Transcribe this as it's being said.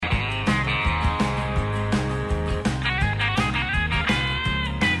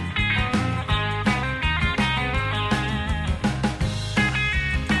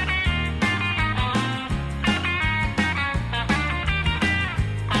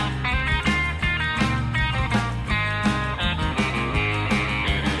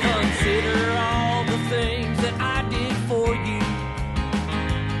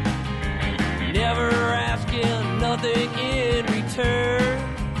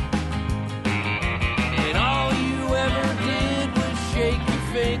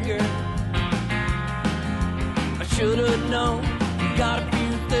know you got a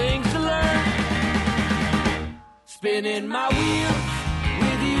few things to learn. Spinning my wheels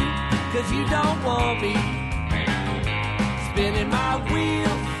with you, 'cause you don't want me. Spinning my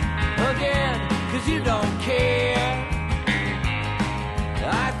wheels again, 'cause you don't care.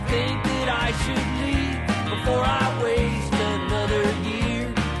 I think that I should leave before I waste another year.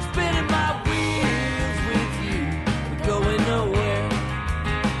 Spinning my wheels with you, we're going nowhere.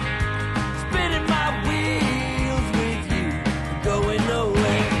 Spinning my wheels with you, we're going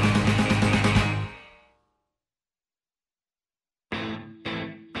nowhere.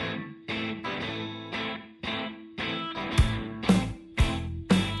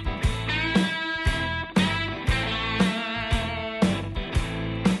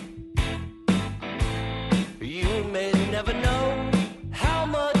 You may never know how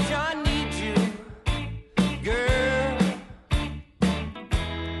much I need you, girl.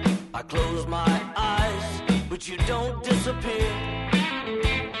 I close my eyes, but you don't disappear.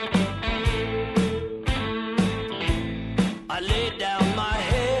 I lay down my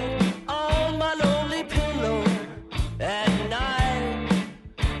head on my lonely pillow at night.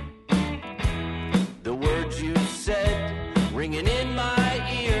 The words you said ringing in my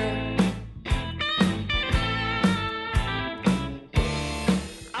ear.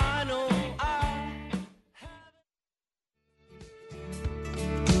 I know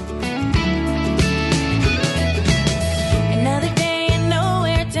Another day in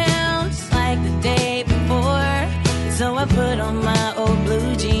nowhere town, just like the day before. So I put on my old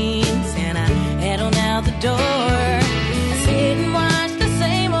blue jeans and I head on out the door. I sit and watch the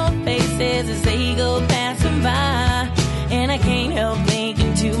same old faces as they go passing by, and I can't help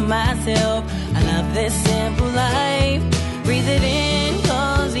thinking to myself, I love this simple life. Breathe it in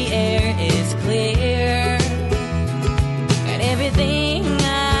 'cause the air is clear. Got everything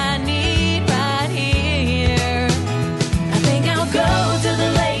I need right here. I think I'll go to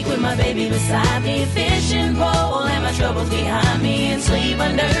the lake with my baby beside me, fishing pole and my troubles behind me, and sleep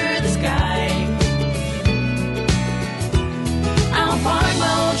under the sky. I'll park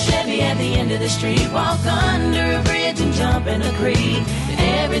my old Chevy at the end of the street, walk under a bridge and jump in a creek, and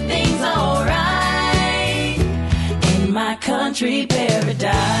everything's alright in my country paradise.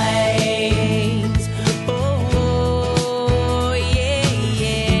 Oh, yeah,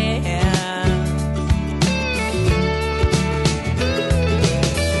 yeah.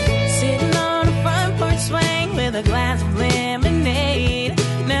 Sitting on a front porch swing with a glass of lemonade.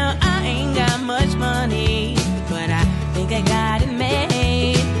 Now I ain't got much money, but I think I got it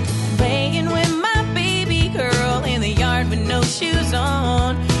made. Playing with my baby girl in the yard with no shoes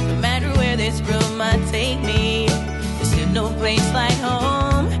on. No matter where this road might take me, there's still no place like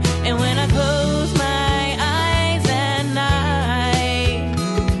home. And when I close my eyes at night,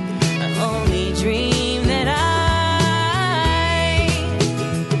 I only dream that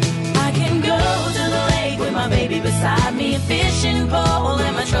I can go to the lake with my baby beside me, a fishing pole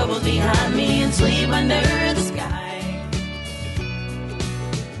and my troubles behind me, and sleep under the sky.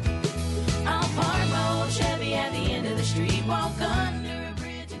 I'll park my old Chevy at the end of the street, walk under a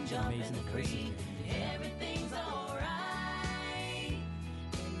bridge and jump in the creek. Everything's alright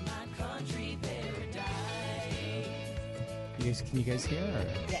in my country paradise. Can you guys hear? Or?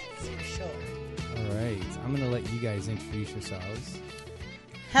 Yes, for sure. All right. I'm going to let you guys introduce yourselves.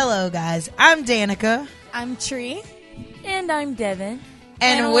 Hello, guys. I'm Danica. I'm Tree. And I'm Devin.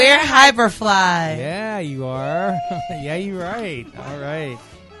 And we're Hyperfly. Yeah, you are. Yeah, you're right. All right.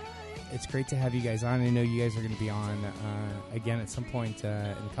 It's great to have you guys on. I know you guys are going to be on again at some point in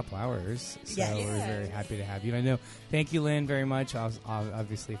a couple hours. So Yes. we're very happy to have you. And I know, thank you, Lynn, very much,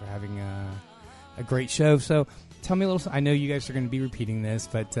 obviously, for having a great show. So tell me a little. I know you guys are going to be repeating this,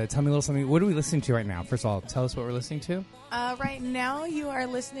 but tell me a little something. What are we listening to right now? First of all, tell us what we're listening to. Right now, you are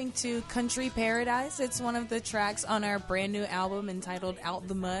listening to Country Paradise. It's one of the tracks on our brand new album entitled Out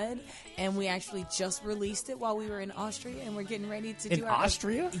the Mud. And we actually just released it while we were in Austria, and we're getting ready to do our...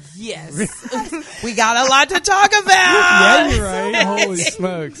 Austria? Yes. We got a lot to talk about. Yeah, you're right. Holy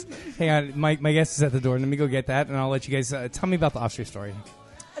smokes. Hang on. My guest is at the door. Let me go get that, and I'll let you guys tell me about the Austria story.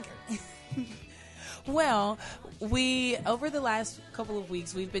 Well, over the last couple of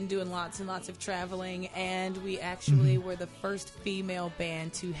weeks, we've been doing lots and lots of traveling, and we actually were the first female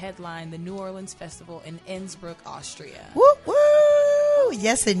band to headline the New Orleans Festival in Innsbruck, Austria. Woo woo!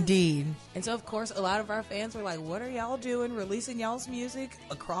 Yes, indeed. And so, of course, a lot of our fans were like, what are y'all doing releasing y'all's music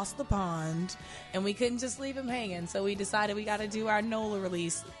across the pond? And we couldn't just leave them hanging, so we decided we got to do our NOLA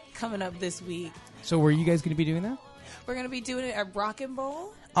release coming up this week. So were you guys going to be doing that? We're going to be doing it at Rock and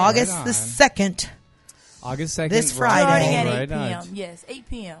Bowl. August Right the on. 2nd. August 2nd. This Friday. Starting at right 8 on. p.m. Yes, 8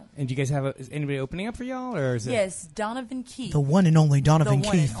 p.m. And do you guys have is anybody opening up for y'all, or is it? Yes, Donovan Keith. The one and only The Donovan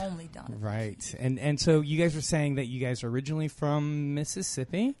one Keith. and only Donovan. Right. And so you guys were saying that you guys are originally from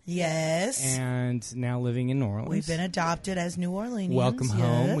Mississippi Yes. and now living in New Orleans. We've been adopted as New Orleanians. Welcome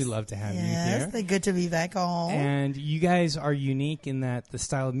home. Yes. We love to have you Yes, here. good to be back home. And you guys are unique in that the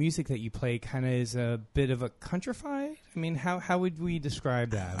style of music that you play kind of is a bit of a countrified. I mean, how would we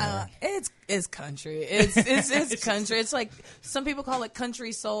describe that? It's country. It's country. It's like some people call it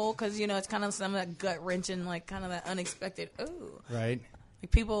country soul because it's kind of some of that gut wrenching, like kind of that unexpected. Ooh, Right.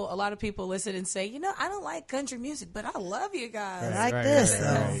 like a lot of people listen and say, I don't like country music, but I love you guys. Like this, though.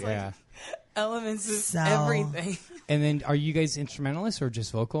 Right, yeah. Elements of So- everything. And then, are you guys instrumentalists or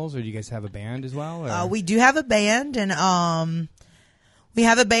just vocals, or do you guys have a band as well? Or? We do have a band, and we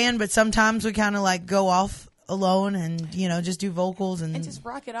have a band, but sometimes we kind of like go off alone and just do vocals and just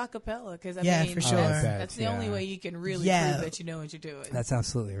rock it a cappella because Yeah, for sure. that's the Yeah. only way you can really Yeah. prove that you know what you're doing. That's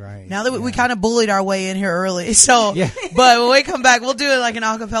absolutely right. Now that we kind of bullied our way in here early, so Yeah. but when we come back, we'll do it like an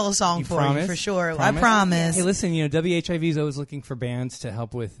acapella song You for promise? you for sure. Promise? I promise. Hey, listen, WHIV is always looking for bands to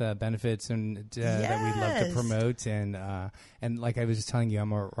help with benefits and that we'd love to Yes. promote. And like I was just telling you,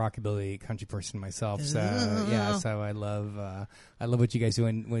 I'm a rockabilly country person myself. So yeah, so I love what you guys do.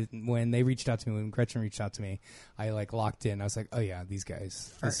 And when they reached out to me, when Gretchen reached out to me, I like locked in. I was like, oh yeah, these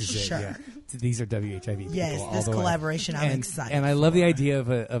guys, this is sure. it. Yeah, these are WHIV. Yes, people all this the way. collaboration, I'm and, excited And I love the for. idea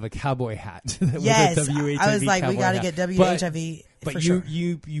of a cowboy hat. With Yes, a WHIV I was like, we cowboy got to hat. get WHIV But for you,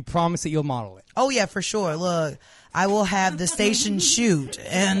 sure. you promise that you'll model it. Oh yeah, for sure. Look, I will have the station shoot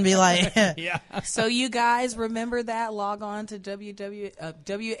and be like, So you guys remember that. Log on to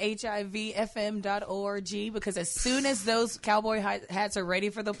WHIVFM.org because as soon as those cowboy hats are ready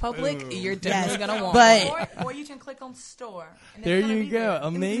for the public, you're definitely Yes. going to want But- them. Or you can click on store. And There it's gonna you be go. there.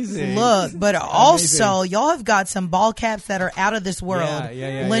 Amazing. look, but also y'all have got some ball caps that are out of this world.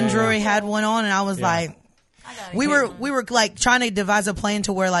 Yeah, Lynn yeah. Drury had one on, and I was Yeah. like. I gotta We get were one. like trying to devise a plan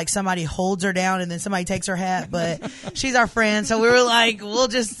to where like somebody holds her down and then somebody takes her hat, but she's our friend, so we were like, we'll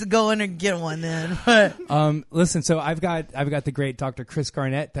just go in and get one then. But Listen, so I've got the great Dr. Chris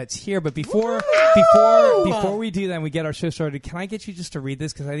Garnett that's here, but before we do that and we get our show started, can I get you just to read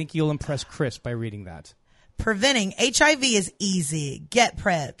this because I think you'll impress Chris by reading that. preventing HIV is easy. Get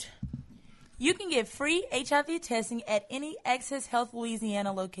prepped. You can get free HIV testing at any Access Health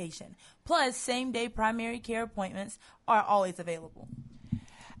Louisiana location. Plus, same-day primary care appointments are always available.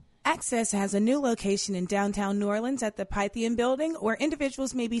 Access has a new location in downtown New Orleans at the Pythian Building where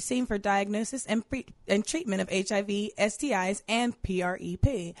individuals may be seen for diagnosis and treatment of HIV, STIs, and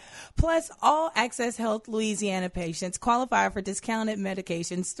PrEP. Plus, all Access Health Louisiana patients qualify for discounted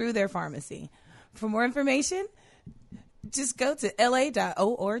medications through their pharmacy. For more information, just go to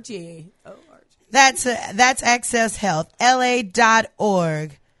la.org. That's Access Health,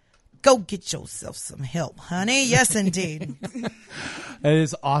 LA.org. Go get yourself some help, honey. Yes, indeed. That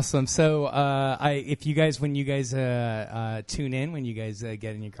is awesome. So, if you guys, when you guys tune in, when you guys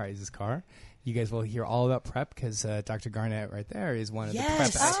get in your car, you guys will hear all about PrEP because Dr. Garnett right there is one of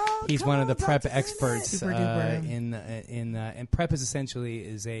Yes. the PrEP. He's one of the PrEP experts Super duper. and PrEP is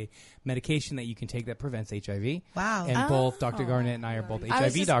essentially a medication that you can take that prevents HIV. Wow. And both Dr. Garnett and I are both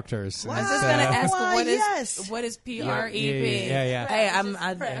HIV just- doctors. I was And just so- going to ask Why, what is yes. PrEP? Yeah. Hey,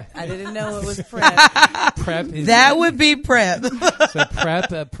 I didn't know it was PrEP. PrEP is That would be prep. So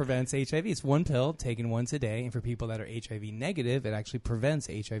PrEP prevents HIV. It's one pill taken once a day, and for people that are HIV negative, it actually prevents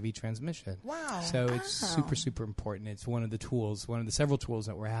HIV transmission. Wow. So it's super, super important. It's one of the tools, one of the several tools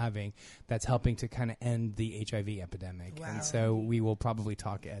that we're having that's helping to kind of end the HIV epidemic. Wow. And so we will probably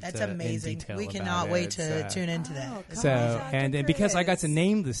talk at That's in amazing. detail We about cannot it. wait to So- tune into that. So and because I got to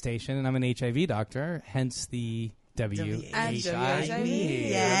name the station, and I'm an HIV doctor, hence the WHIV. WHIV.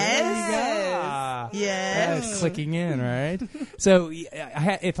 Yes. Yes. That's clicking in, right? So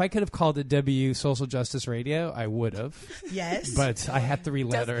if I could have called it W Social Justice Radio, I would have. Yes. But I had 3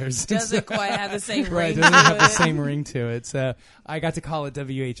 letters. Doesn't quite have the same Right, ring. doesn't to have the it. same ring to it. So I got to call it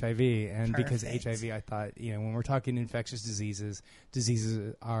WHIV, and because Perfect. HIV, I thought, when we're talking infectious diseases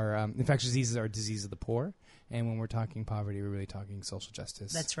are infectious diseases are disease of the poor, and when we're talking poverty, we're really talking social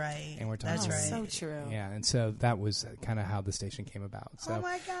justice. That's right. And we're talking That's right. So true. Yeah, and so that was kind of how the station came about. So, Oh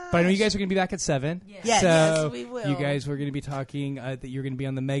my gosh. but I know you guys are going to be back at 7. Yes. So Yes, we will. you guys were going to be talking that you're going to be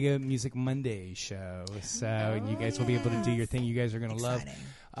on the Mega Music Monday show. So and you guys will be able to do your thing. You guys are going to love Exciting.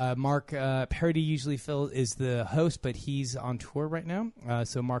 Mark Parody usually is the host, but he's on tour right now.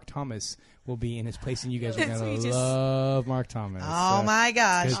 So Mark Thomas will be in his place, and you guys are going to love Mark Thomas. Oh, my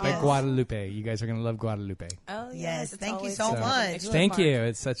gosh. It's like Guadalupe. You guys are going to love Guadalupe. Oh, Yes, it's thank you always so much. Thank you.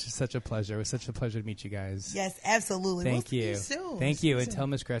 It's such a pleasure. It was such a pleasure to meet you guys. Yes, absolutely. Thank We'll you. See you soon. Thank you. And tell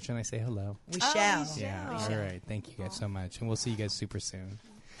Miss Gretchen I say hello. We shall. Yeah. All right. Thank you guys so much. And we'll see you guys super soon.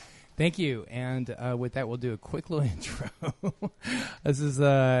 Thank you. And with that, we'll do a quick little intro. This is,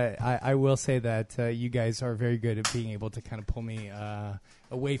 I will say that you guys are very good at being able to kind of pull me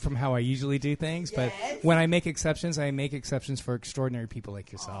away from how I usually do things. But when I make exceptions for extraordinary people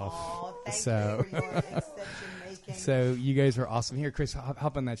like yourself. Oh, thank So, you for your exception making. so you guys are awesome. Here, Chris,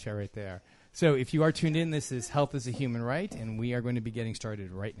 hop on that chair right there. So if you are tuned in, this is Health is a Human Right, and we are going to be getting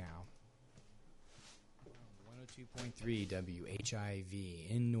started right now. 102.3 WHIV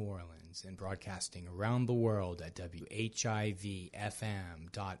in New Orleans and broadcasting around the world at WHIVFM.org.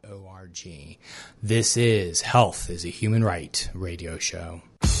 This is Health is a Human Right radio show.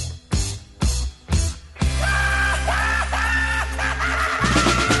 This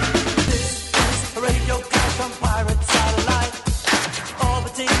is a radio cast on pirate satellite,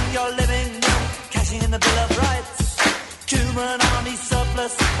 orbiting your living room, cashing in the Bill of Rights, human army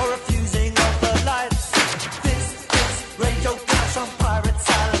surplus, or refusing of the lights. This is radio cast on pirate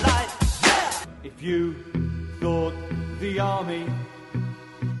satellite. Yeah! If you thought the army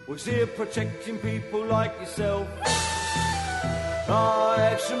was here protecting people like yourself, I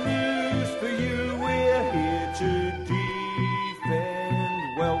have some news for you. We're here to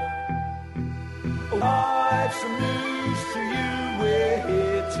defend wealth. I have some news to you. We're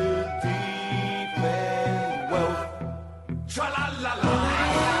here to defend wealth. Tra-la-la-la.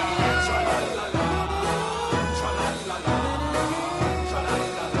 Tra-la-la-la. Tra-la-la-la.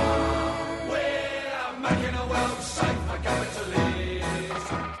 Tra-la-la-la. We're making a world safe for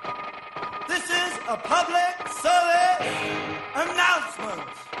capitalists. This is a public service announcement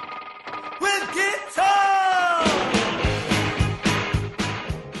with guitar.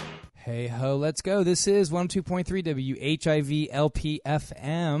 Hey ho, let's go. This is 102.3 WHIV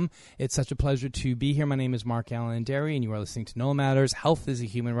LPFM. It's such a pleasure to be here. My name is Mark Allen Derry, and you are listening to No Matters Health is a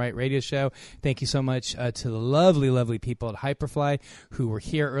Human Right radio show. Thank you so much to the lovely, lovely people at Hyperfly who were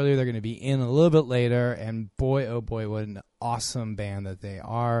here earlier. They're going to be in a little bit later, and boy, oh boy, what an awesome band that they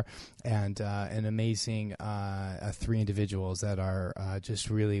are, and an amazing three individuals that are just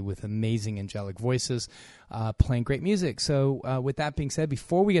really with amazing angelic voices playing great music. So with that being said,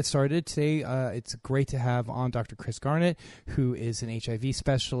 before we get started today, it's great to have on Dr. Chris Garnett, who is an HIV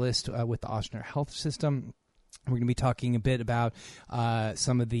specialist with the Ochsner Health System. We're going to be talking a bit about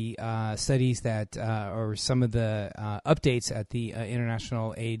some of the studies that, or some of the updates at the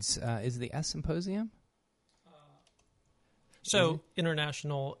International AIDS, is it the S Symposium? So,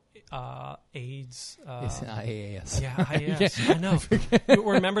 International AIDS. It's IAS. Yeah, IAS. I know.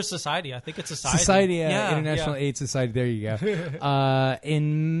 We're a member society. I think it's Society, International AIDS Society. There you go.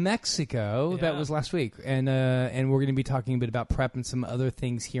 In Mexico, that was last week, and we're going to be talking a bit about PrEP and some other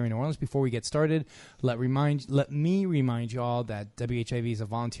things here in New Orleans. Before we get started, let me remind you all that WHIV is a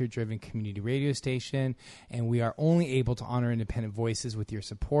volunteer-driven community radio station, and we are only able to honor independent voices with your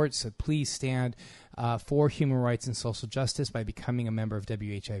support. So please stand for human rights and social justice by becoming a member of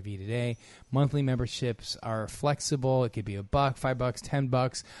WHIV today. Monthly memberships are flexible. It could be $1, $5,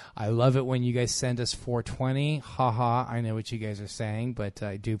 $10. I love it when you guys send us $4.20. Haha, I know what you guys are saying, but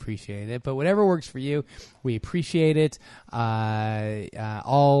I do appreciate it. But whatever works for you, we appreciate it.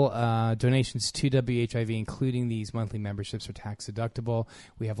 All donations to WHIV, including these monthly memberships, are tax deductible.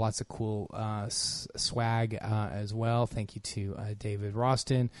 We have lots of cool swag as well. Thank you to David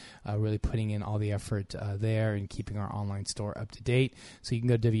Roston, really putting in all the effort there and keeping our online store up to date. So you can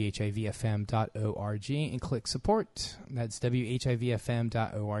go to WHIVFM.org and click support. That's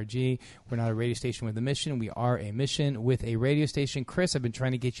WHIVFM.org. We're not a radio station with a mission. We are a mission with a radio station. Chris, I've been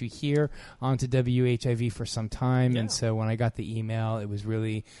trying to get you here onto WHIV for some time, and so when I got the email, it was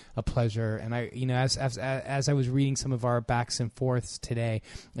really a pleasure. And I, as I was reading some of our backs and forths today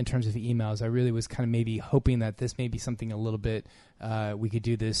in terms of emails, I really was kind of maybe hoping that this may be something a little bit. We could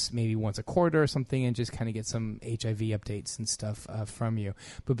do this maybe once a quarter or something and just kind of get some HIV updates and stuff from you.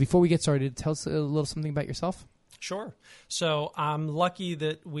 But before we get started, tell us a little something about yourself. Sure. So I'm lucky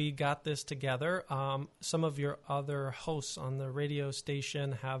that we got this together. Some of your other hosts on the radio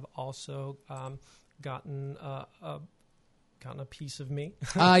station have also gotten gotten a piece of me.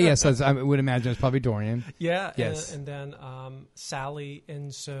 Yes, I would imagine it's probably Dorian. Yeah. Yes. And then Sally.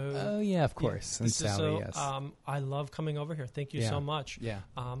 And so. Oh, yeah, of course. And Sally, yes. I love coming over here. Thank you so much. Yeah.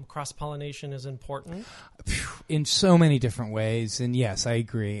 Cross-pollination is important. In so many different ways. And yes, I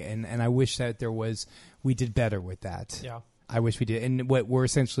agree. And I wish that we did better with that. Yeah. I wish we did. And what we're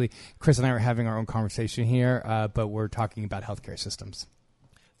essentially, Chris and I are having our own conversation here, but we're talking about healthcare systems.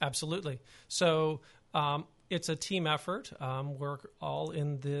 Absolutely. So it's a team effort. We're all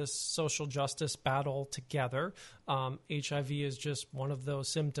in this social justice battle together. HIV is just one of those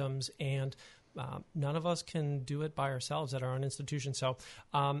symptoms, and none of us can do it by ourselves at our own institution. So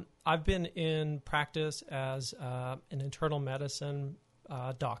I've been in practice as an internal medicine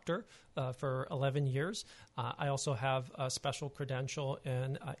doctor for 11 years. I also have a special credential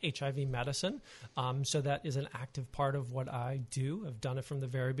in HIV medicine. So that is an active part of what I do. I've done it from the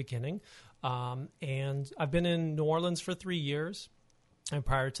very beginning. And I've been in New Orleans for 3 years. And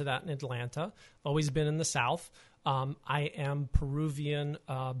prior to that in Atlanta, always been in the South. I am Peruvian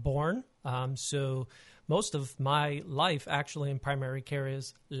born. So most of my life actually in primary care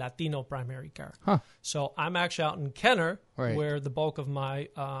is Latino primary care. Huh. So I'm actually out in Kenner, Right. where the bulk of my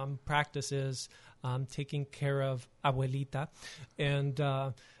practice is taking care of abuelita. And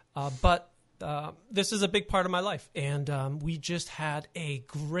but this is a big part of my life. And we just had a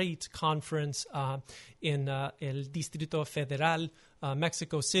great conference in El Distrito Federal,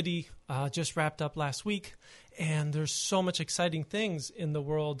 Mexico City, just wrapped up last week. And there's so much exciting things in the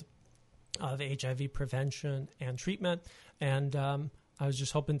world of HIV prevention and treatment. And I was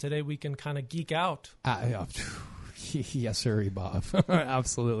just hoping today we can kind of geek out. Yes, sir, Bob.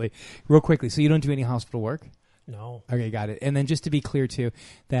 Absolutely. Real quickly, so you don't do any hospital work? No. Okay, got it. And then just to be clear, too,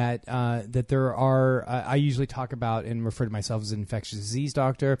 that there are, I usually talk about and refer to myself as an infectious disease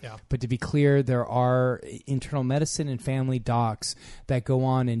doctor, but to be clear, there are internal medicine and family docs that go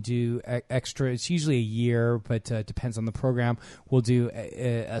on and do extra, it's usually a year, but depends on the program, will do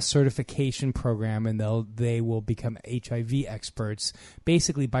a certification program, and they will become HIV experts,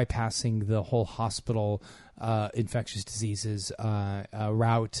 basically bypassing the whole hospital infectious diseases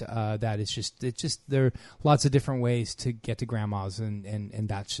route. That is just there are lots of different ways to get to grandma's, and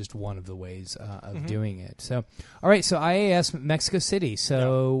that's just one of the ways of doing it. So, all right, so IAS Mexico City.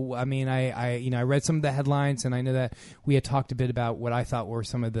 So, I mean, I read some of the headlines, and I know that we had talked a bit about what I thought were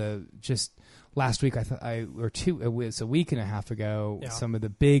some of the just. Last week, it was a week and a half ago, some of the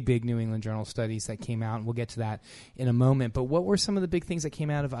big New England Journal studies that came out, and we'll get to that in a moment. But what were some of the big things that came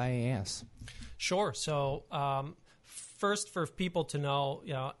out of IAS? Sure. So first, for people to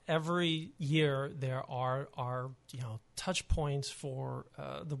know, every year there are touch points for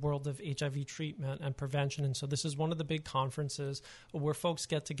the world of HIV treatment and prevention. And so this is one of the big conferences where folks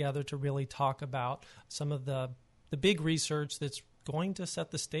get together to really talk about some of the big research that's going to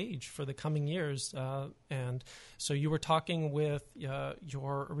set the stage for the coming years. And so you were talking with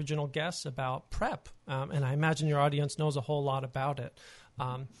your original guests about PrEP, and I imagine your audience knows a whole lot about it.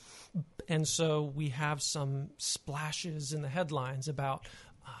 And so we have some splashes in the headlines about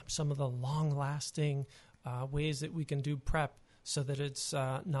some of the long-lasting ways that we can do PrEP so that it's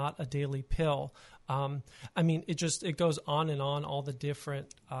not a daily pill. I mean, it goes on and on, all the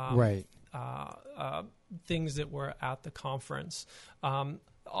different things that were at the conference.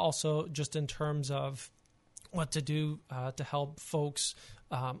 Also, just in terms of what to do to help folks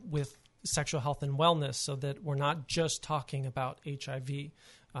with sexual health and wellness, so that we're not just talking about HIV,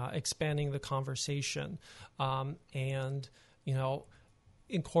 expanding the conversation, and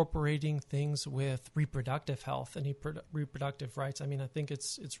incorporating things with reproductive health and reproductive rights. I mean, I think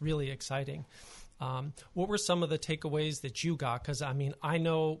it's really exciting. What were some of the takeaways that you got? Because I mean, I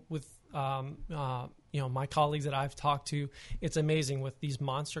know with my colleagues that I've talked to, it's amazing with these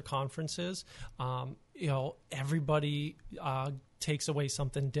monster conferences. Everybody takes away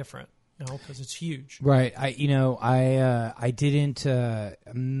something different, because it's huge. Right. I didn't. I'm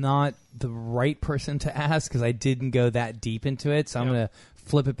not the right person to ask because I didn't go that deep into it. So I'm going to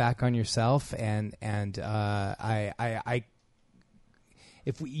flip it back on yourself, and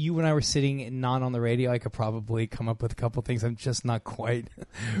if you and I were sitting not on the radio, I could probably come up with a couple things. I'm just not quite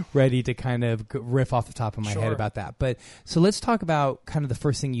ready to kind of riff off the top of my head about that. But so let's talk about kind of the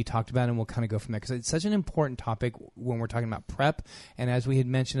first thing you talked about, and we'll kind of go from there, because it's such an important topic when we're talking about PrEP. And as we had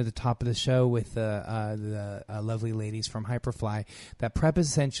mentioned at the top of the show with the lovely ladies from Hyperfly, that PrEP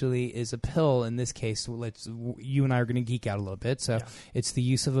essentially is a pill. In this case, you and I are going to geek out a little bit. So it's the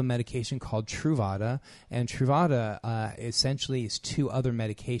use of a medication called Truvada, and Truvada essentially is two other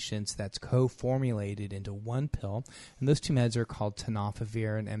other medications that's co-formulated into one pill. And those two meds are called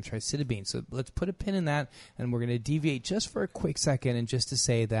tenofovir and emtricitabine. So let's put a pin in that, and we're going to deviate just for a quick second and just to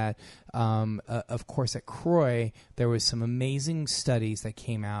say that, of course, at Croy, there was some amazing studies that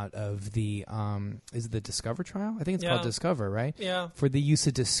came out of the, is it the Discover trial? I think it's called Discover, right? Yeah. For the use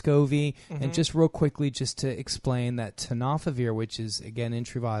of Descovy. And just real quickly, just to explain that tenofovir, which is, again, in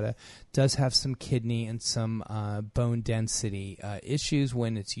Truvada, does have some kidney and some bone density issues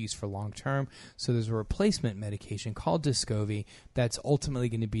when it's used for long term. So there's a replacement medication called Descovy that's ultimately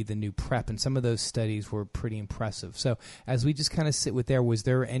going to be the new PrEP, and some of those studies were pretty impressive. So as we just kind of sit with there, was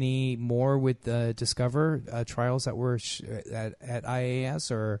there any more with the Discover trials that were at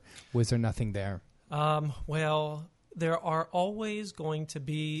IAS, or was there nothing there? Well, there are always going to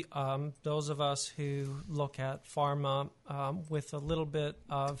be those of us who look at pharma with a little bit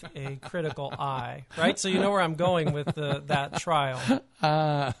of a critical eye, right? So you know where I'm going with that trial.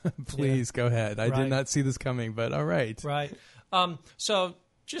 Please go ahead. I did not see this coming, but all right. Right. So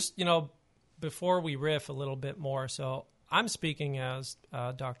just, before we riff a little bit more, so I'm speaking as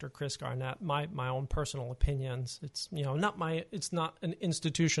Dr. Chris Garnett, my own personal opinions. It's, it's not an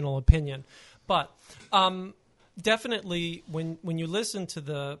institutional opinion, but definitely, when you listen to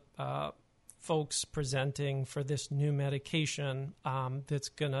the folks presenting for this new medication that's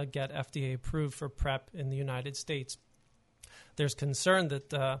going to get FDA approved for PrEP in the United States, there's concern that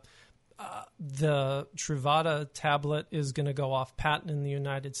the Truvada tablet is going to go off patent in the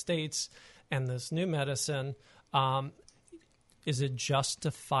United States, and this new medicine, is it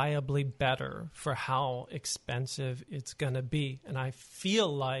justifiably better for how expensive it's going to be? And I feel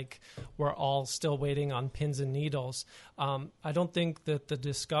like we're all still waiting on pins and needles. I don't think that the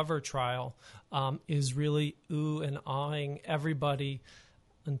Discover trial is really ooh and ahhing everybody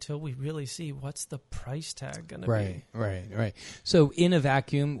until we really see what's the price tag going to be. Right. So in a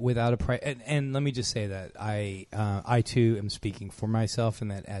vacuum, without a price, and let me just say that I too am speaking for myself,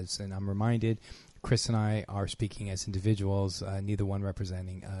 and I'm reminded, Chris and I are speaking as individuals, neither one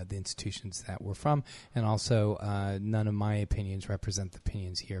representing the institutions that we're from, and also none of my opinions represent the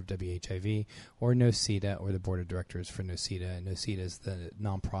opinions here of WHIV or NOCEDA or the board of directors for NOCEDA. NOCEDA is the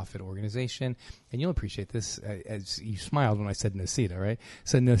nonprofit organization, and you'll appreciate this as you smiled when I said NOCEDA, right?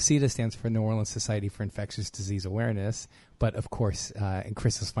 So NOCEDA stands for New Orleans Society for Infectious Disease Awareness. But, of course, and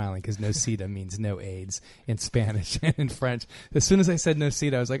Chris is smiling because NOCEDA means no AIDS in Spanish and in French. As soon as I said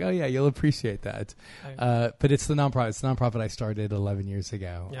NOCEDA, I was like, oh, yeah, you'll appreciate that. But it's the nonprofit. It's the nonprofit I started 11 years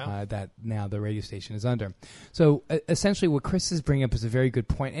ago that now the radio station is under. So, essentially, what Chris is bringing up is a very good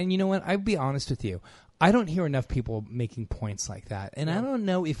point. And you know what? I'll be honest with you. I don't hear enough people making points like that. And I don't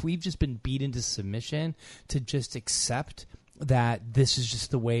know if we've just been beat into submission to just accept that this is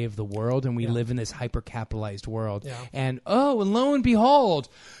just the way of the world, and we live in this hyper-capitalized world. Yeah. And lo and behold,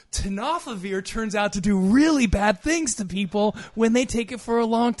 tenofovir turns out to do really bad things to people when they take it for a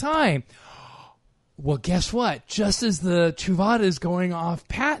long time. Well, guess what? Just as the Truvada is going off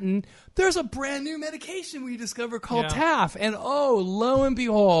patent, there's a brand new medication we discovered called TAF. And lo and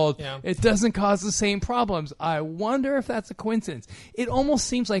behold, it doesn't cause the same problems. I wonder if that's a coincidence. It almost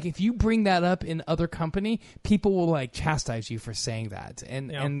seems like if you bring that up in other company, people will chastise you for saying that.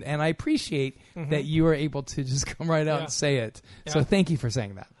 And I appreciate that you are able to just come right out and say it. Yeah. So thank you for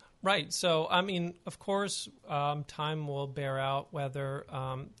saying that. Right. So, I mean, of course, time will bear out whether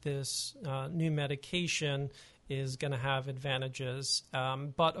this new medication is going to have advantages.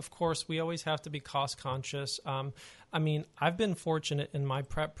 But, of course, we always have to be cost conscious. I mean, I've been fortunate in my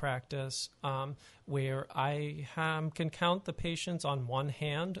PrEP practice where I can count the patients on one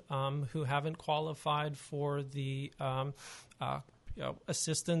hand who haven't qualified for the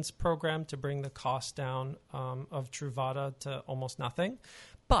assistance program to bring the cost down of Truvada to almost nothing.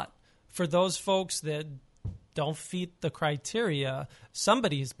 But for those folks that don't fit the criteria,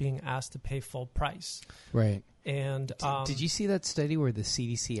 somebody is being asked to pay full price. Right. And did you see that study where the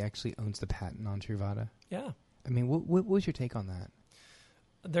CDC actually owns the patent on Truvada? Yeah. I mean, what was your take on that?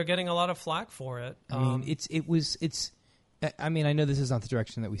 They're getting a lot of flack for it. I mean, I mean, I know this is not the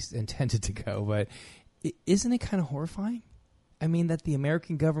direction that we intended to go, but isn't it kind of horrifying? I mean, that the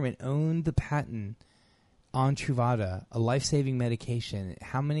American government owned the patent on Truvada, a life-saving medication.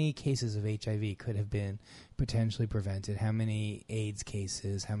 How many cases of HIV could have been potentially prevented? How many AIDS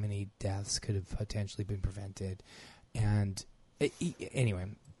cases? How many deaths could have potentially been prevented? And anyway.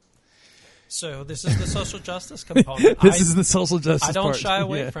 So this is the social justice component. This is the social justice I don't part. shy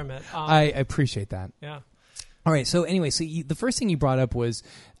away from it. I appreciate that. Yeah. All right. So anyway, the first thing you brought up was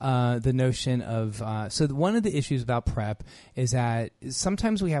the notion of one of the issues about PrEP is that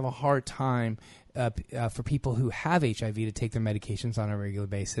sometimes we have a hard time for people who have HIV to take their medications on a regular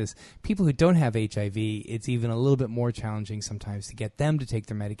basis. People who don't have HIV, it's even a little bit more challenging sometimes to get them to take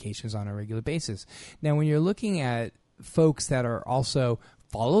their medications on a regular basis. Now, when you're looking at folks that are also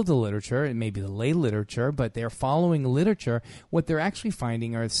follow the literature, it may be the lay literature, but they're following literature. What they're actually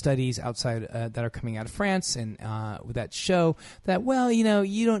finding are studies outside that are coming out of France and that show that, well,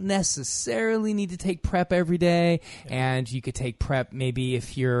 you don't necessarily need to take PrEP every day, and you could take PrEP maybe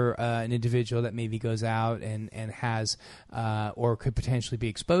if you're an individual that maybe goes out and has or could potentially be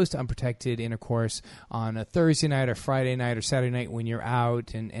exposed to unprotected intercourse on a Thursday night or Friday night or Saturday night when you're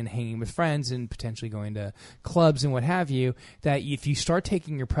out and hanging with friends and potentially going to clubs and what have you, that if you start taking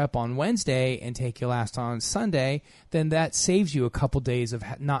your PrEP on Wednesday and take your last on Sunday, then that saves you a couple days of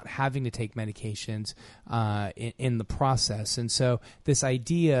not having to take medications in the process. And so this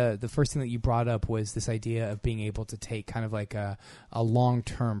idea, the first thing that you brought up was this idea of being able to take kind of like a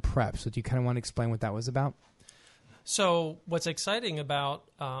long-term PrEP. So do you kind of want to explain what that was about? So what's exciting about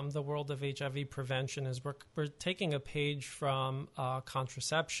the world of HIV prevention is we're taking a page from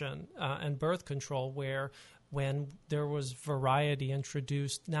contraception and birth control, where when there was variety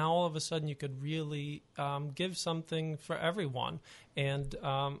introduced, now all of a sudden you could really give something for everyone. And,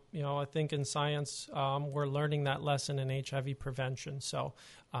 I think in science we're learning that lesson in HIV prevention. So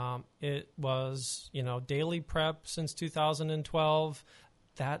it was, daily PrEP since 2012.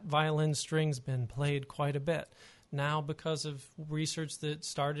 That violin string's been played quite a bit. Now, because of research that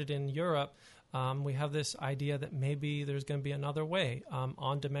started in Europe, we have this idea that maybe there's going to be another way,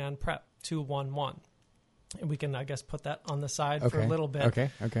 on-demand PrEP, 211. And we can, I guess, put that on the side for a little bit. Okay.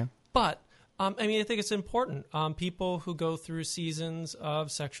 But, I think it's important. People who go through seasons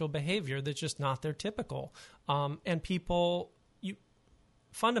of sexual behavior that's just not their typical. And people, you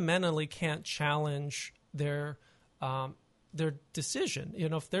fundamentally can't challenge their decision.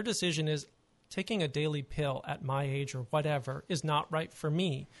 If their decision is taking a daily pill at my age or whatever is not right for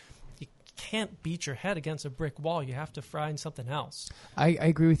me, you can't beat your head against a brick wall. You have to find something else. I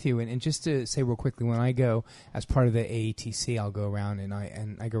agree with you. And just to say real quickly, when I go as part of the AETC, I'll go around and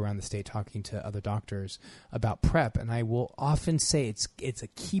I go around the state talking to other doctors about PrEP, and I will often say it's a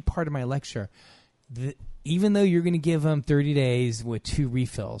key part of my lecture. Even though you're going to give them 30 days with 2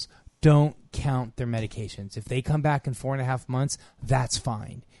 refills, don't count their medications. If they come back in 4.5 months, that's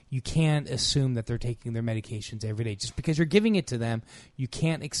fine. You can't assume that they're taking their medications every day. Just because you're giving it to them, you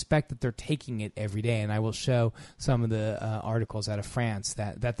can't expect that they're taking it every day. And I will show some of the articles out of France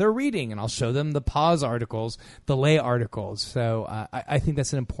that they're reading, and I'll show them the pause articles, the lay articles. So I think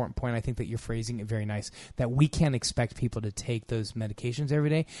that's an important point. I think that you're phrasing it very nice, that we can't expect people to take those medications every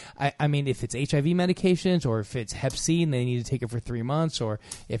day. I mean, if it's HIV medications or if it's Hep C and they need to take it for 3 months, or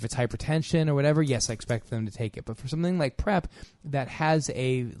if it's hypertension or whatever, yes, I expect them to take it. But for something like PrEP that has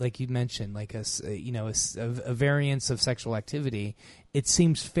like you mentioned, like a variance of sexual activity, it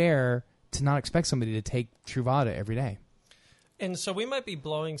seems fair to not expect somebody to take Truvada every day. And so we might be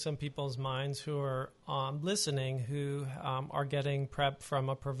blowing some people's minds who are listening, who are getting PrEP from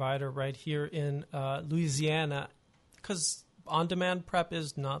a provider right here in Louisiana, because on-demand PrEP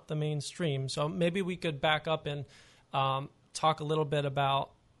is not the mainstream. So maybe we could back up and talk a little bit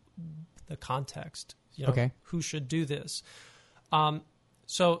about the context. Okay. Who should do this?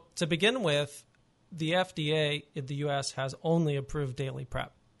 So to begin with, the FDA in the U.S. has only approved daily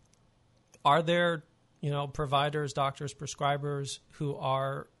PrEP. Are there, providers, doctors, prescribers who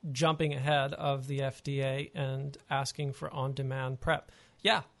are jumping ahead of the FDA and asking for on-demand PrEP?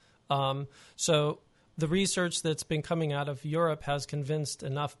 Yeah. So the research that's been coming out of Europe has convinced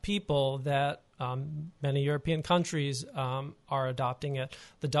enough people that many European countries are adopting it.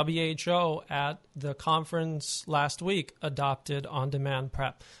 The WHO at the conference last week adopted on-demand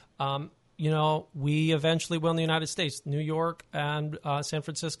PrEP. We eventually will in the United States. New York and San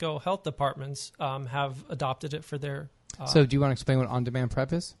Francisco health departments have adopted it for their... So do you want to explain what on-demand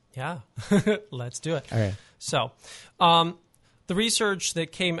PrEP is? Yeah, let's do it. Okay. So the research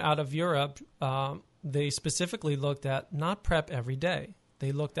that came out of Europe, they specifically looked at not PrEP every day.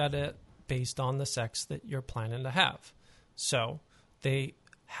 They looked at it based on the sex that you're planning to have. So they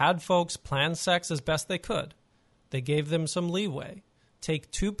had folks plan sex as best they could. They gave them some leeway. Take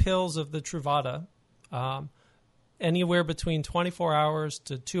 2 pills of the Truvada anywhere between 24 hours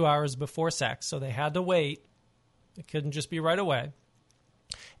to 2 hours before sex. So they had to wait. It couldn't just be right away.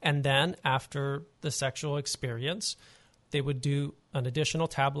 And then after the sexual experience, they would do an additional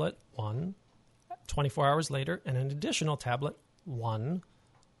tablet, 1, 24 hours later, and an additional tablet, 1,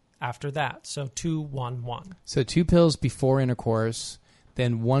 after that. So 2-1-1. So 2 pills before intercourse,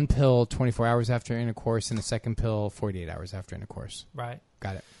 then 1 pill 24 hours after intercourse, and a second pill 48 hours after intercourse. Right.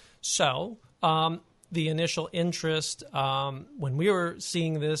 Got it. So the initial interest when we were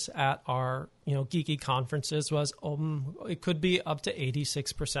seeing this at our geeky conferences was it could be up to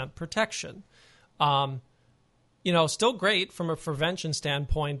 86% protection. Still great from a prevention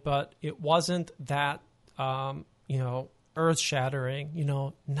standpoint, but it wasn't that earth-shattering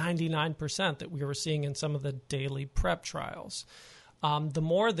 99% that we were seeing in some of the daily PrEP trials. The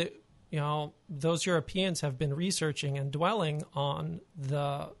more that those Europeans have been researching and dwelling on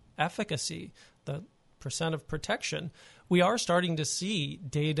the efficacy, the percent of protection, we are starting to see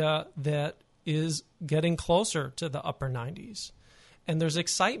data that is getting closer to the upper 90s. And there's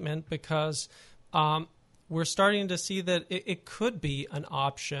excitement because we're starting to see that it could be an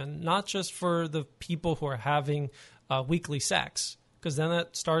option, not just for the people who are having weekly sex, because then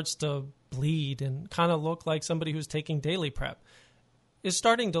that starts to bleed and kind of look like somebody who's taking daily PrEP. Is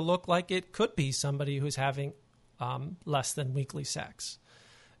starting to look like it could be somebody who's having less than weekly sex.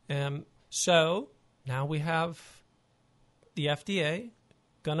 So now we have the FDA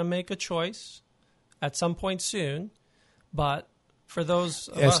going to make a choice at some point soon, but for those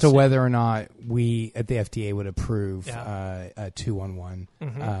of as us to whether or not we at the FDA would approve Yeah. a 2-1-1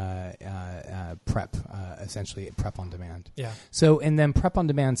 PrEP, essentially PrEP on demand. Yeah. So, and then PrEP on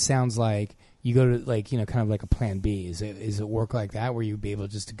demand sounds like you go to kind of like a plan B. Is it work like that where you'd be able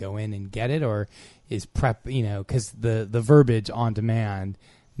just to go in and get it, or is PrEP, because the verbiage on demand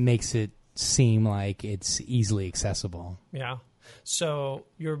makes it seem like it's easily accessible. Yeah. So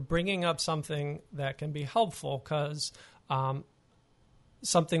you're bringing up something that can be helpful because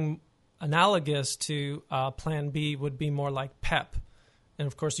something analogous to Plan B would be more like PEP. And,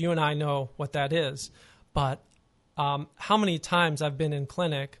 of course, you and I know what that is. But how many times I've been in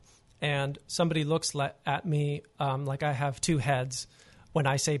clinic and somebody looks at me like I have 2 heads when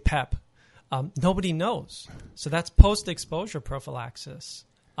I say PEP. Nobody knows. So that's post-exposure prophylaxis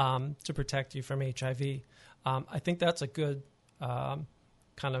to protect you from HIV. I think that's a good kind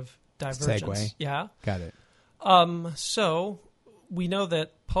of divergence. Segue. Yeah. Got it. So we know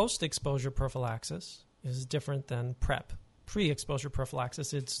that post-exposure prophylaxis is different than PrEP. Pre-exposure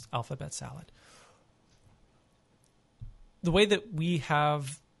prophylaxis, it's alphabet salad. The way that we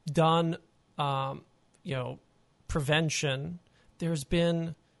have done, prevention, there's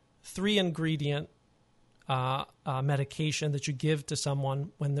been 3-ingredient medication that you give to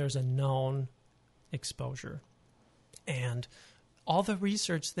someone when there's a known exposure. And all the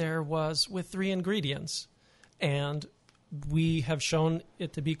research there was with 3 ingredients. And we have shown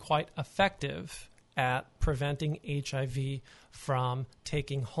it to be quite effective at preventing HIV from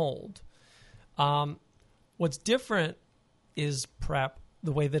taking hold. What's different is PrEP,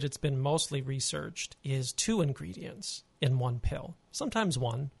 the way that it's been mostly researched, is 2 ingredients in 1 pill. Sometimes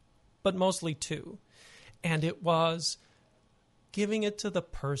 1, but mostly 2. And it was giving it to the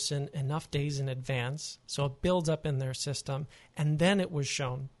person enough days in advance so it builds up in their system, and then it was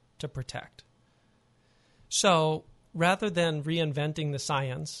shown to protect. So rather than reinventing the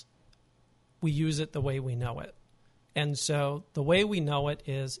science, we use it the way we know it. And so the way we know it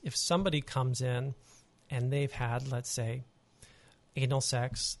is if somebody comes in and they've had, let's say, anal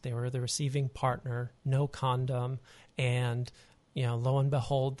sex, they were the receiving partner, no condom, and lo and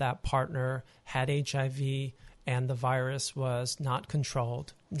behold, that partner had HIV and the virus was not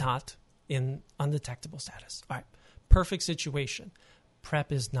controlled, not in undetectable status. All right, perfect situation.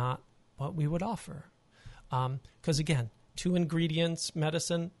 PrEP is not what we would offer. Because again, 2 ingredients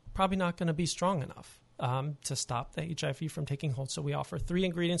medicine, probably not going to be strong enough to stop the HIV from taking hold. So we offer 3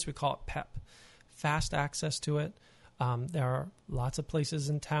 ingredients. We call it PEP. Fast access to it. There are lots of places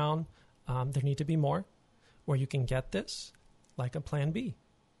in town. There need to be more where you can get this, like a Plan B.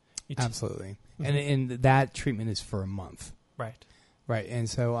 Absolutely. Mm-hmm. And that treatment is for a month. Right. Right. And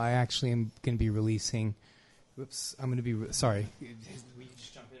so I actually am going to be releasing. Sorry. We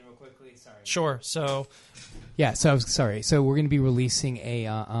just jump in real quickly. Sorry. Sure. So. Yeah. So sorry. So we're going to be releasing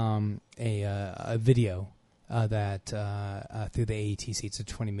a video that through the AETC. It's a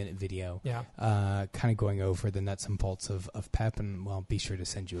 20-minute video. Yeah. Kind of going over the nuts and bolts of PEP, and well, be sure to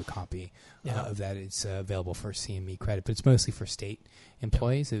send you a copy of that. It's available for CME credit, but it's mostly for state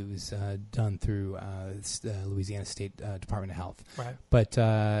employees. It was done through the Louisiana State Department of Health. Right. But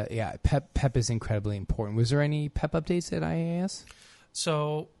PEP is incredibly important. Was there any PEP updates at IAS?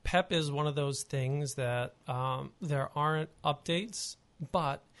 So PEP is one of those things that there aren't updates,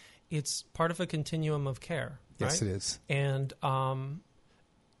 but it's part of a continuum of care. Yes, right? it is. And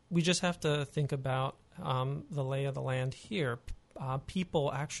we just have to think about the lay of the land here.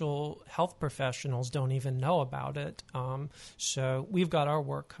 people, actual health professionals, don't even know about it. So we've got our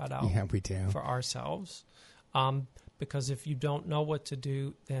work cut out Yeah, we do. for ourselves. Because if you don't know what to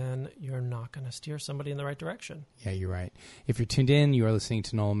do, then you're not going to steer somebody in the right direction. Yeah, you're right. If you're tuned in, you are listening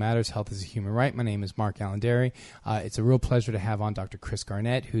to NOLA Matters, Health is a Human Right. My name is Mark Allenderry. It's a real pleasure to have on Dr. Chris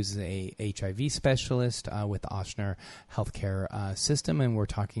Garnett, who's a HIV specialist with the Ochsner Healthcare System, and we're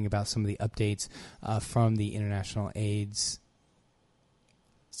talking about some of the updates from the International AIDS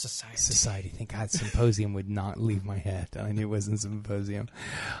Society. Thank God symposium would not leave my head. I knew it wasn't symposium.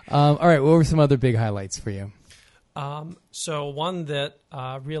 All right, what were some other big highlights for you? So one that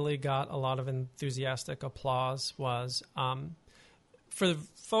really got a lot of enthusiastic applause was for the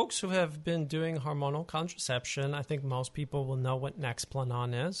folks who have been doing hormonal contraception. I think most people will know what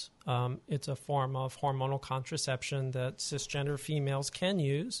Nexplanon is. It's a form of hormonal contraception that cisgender females can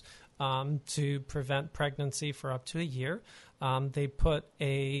use to prevent pregnancy for up to a year. They put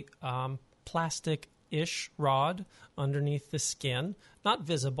a plastic-ish rod underneath the skin, not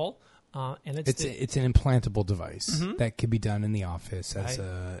visible. And it's an implantable device that could be done in the office as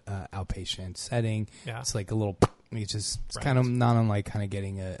a outpatient setting. Yeah. It's like a little. It's kind of not unlike kind of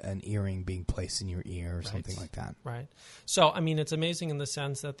getting an earring being placed in your ear or something like that. Right. So I mean, it's amazing in the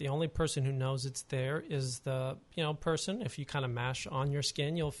sense that the only person who knows it's there is the person. If you kind of mash on your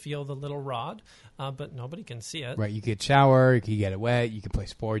skin, you'll feel the little rod, but nobody can see it. Right. You could shower. You could get it wet. You could play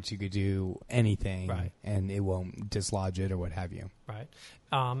sports. You could do anything. Right. And it won't dislodge it or what have you. Right.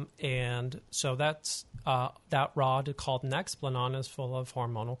 And so that's that rod called Nexplanon is full of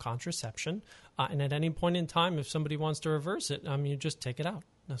hormonal contraception. And at any point in time, if somebody wants to reverse it, you just take it out.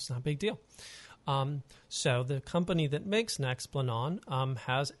 That's not a big deal. So the company that makes Nexplanon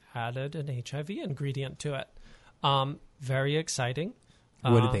has added an HIV ingredient to it. Very exciting.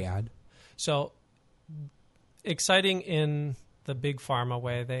 What did they add? So exciting in the big pharma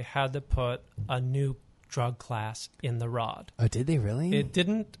way, they had to put a new drug class in the rod. Oh, did they really? It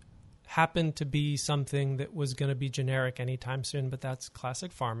didn't happen to be something that was going to be generic anytime soon, but that's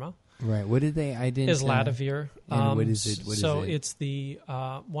classic pharma. Right. What did they? I didn't. Is Ladavir. And what is it? So it's the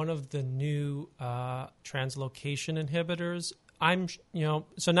one of the new translocation inhibitors.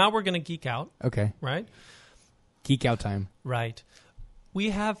 So now we're going to geek out. Okay. Right. Geek out time. Right.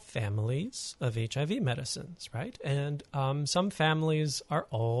 We have families of HIV medicines, right? And some families are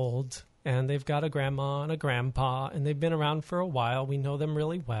old, and they've got a grandma and a grandpa, and they've been around for a while. We know them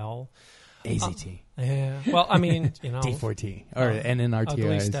really well. AZT. Yeah. Well, I mean, D4T or NNRTIs.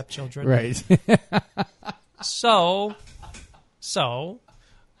 Ugly stepchildren. Right. So.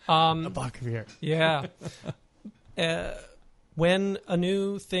 A block of here. Yeah. When a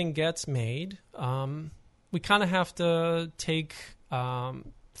new thing gets made, we kind of have to take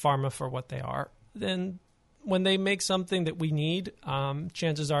pharma for what they are. Then when they make something that we need,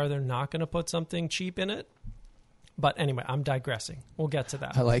 chances are they're not going to put something cheap in it. But anyway, I'm digressing. We'll get to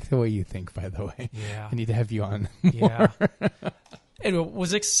that. I like the way you think, by the way. Yeah. I need to have you on more. Yeah. And what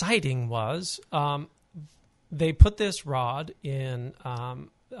was exciting was they put this rod in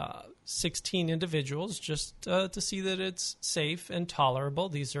 16 individuals just to see that it's safe and tolerable.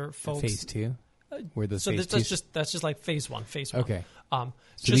 These are folks. Phase 2? Were those So phase that's just like phase one. Okay. So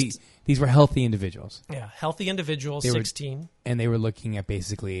just these were healthy individuals. yeah, healthy individuals, They were- 16. And they were looking at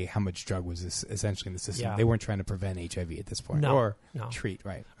basically how much drug was this essentially in the system. Yeah. They weren't trying to prevent HIV at this point. No, Or no. treat,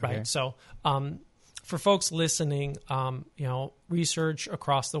 right. Right. Okay. So, for folks listening, research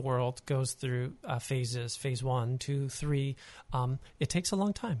across the world goes through phases, phase 1, 2, 3. It takes a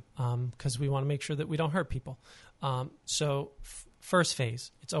long time because we want to make sure that we don't hurt people. First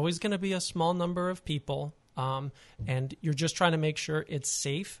phase, it's always going to be a small number of people, and you're just trying to make sure it's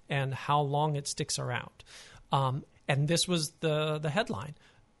safe and how long it sticks around. And this was the headline.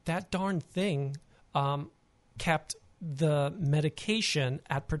 That darn thing kept the medication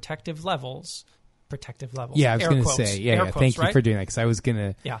at protective levels. Yeah, I was Air going to quotes. say. Air Yeah, quotes, thank you right? for doing that because I was going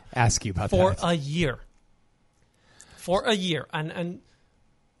to Yeah. ask you about For that. a year. For a year. And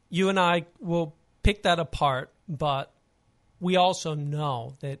you and I will pick that apart, but we also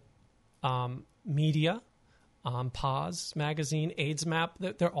know that media, PAWS Magazine, AIDS Map,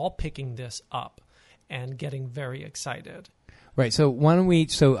 they're all picking this up and getting very excited. Right. So why don't we?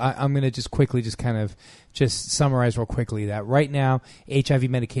 So I'm going to just quickly, just summarize real quickly that right now HIV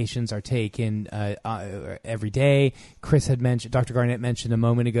medications are taken every day. Dr. Garnett mentioned a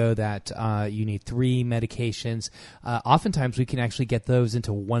moment ago that you need 3 medications. Oftentimes we can actually get those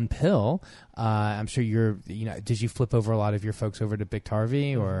into one pill. I'm sure did you flip over a lot of your folks over to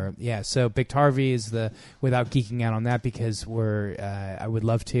Biktarvy or yeah? So Biktarvy is without geeking out on that because I would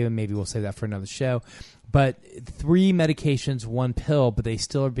love to, and maybe we'll save that for another show. but 3 medications, 1 pill, but they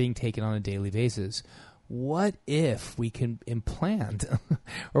still are being taken on a daily basis. What if we can implant,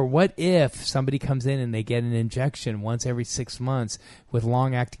 or what if somebody comes in and they get an injection once every 6 months with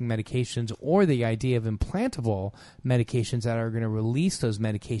long-acting medications, or the idea of implantable medications that are going to release those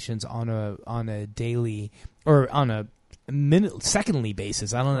medications on a daily or on a secondly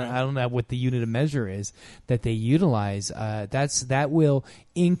basis. I don't know what the unit of measure is that they utilize. That will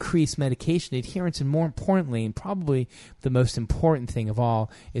increase medication adherence, and more importantly, and probably the most important thing of all,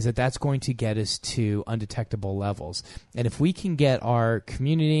 is that that's going to get us to undetectable levels. And if we can get our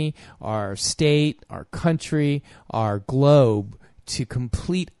community, our state, our country, our globe to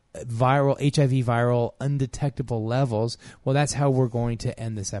complete HIV viral undetectable levels, well, that's how we're going to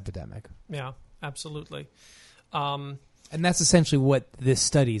end this epidemic. Yeah, absolutely. And that's essentially what this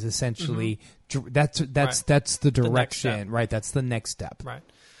study is essentially. That's the direction, right? That's the next step, right?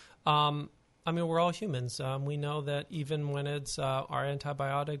 I mean, we're all humans. We know that even when it's our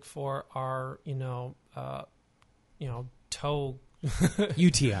antibiotic for our, toe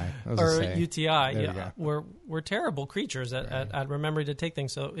UTI or UTI, we're terrible creatures at remembering to take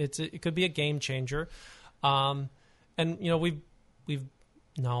things. So it could be a game changer, and we've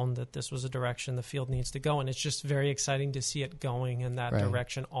known that this was a direction the field needs to go, and it's just very exciting to see it going in that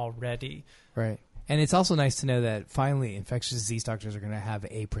direction already. Right. And it's also nice to know that finally infectious disease doctors are going to have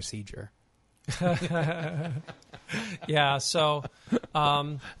a procedure. Yeah, so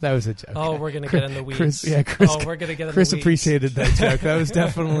that was a joke. Oh, we're going to get in the weeds. We're going to get in the weeds. Chris appreciated that joke. That was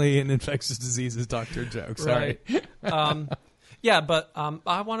definitely an infectious diseases doctor joke. Sorry. Right. Yeah, but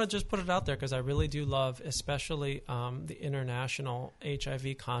I want to just put it out there because I really do love, especially the international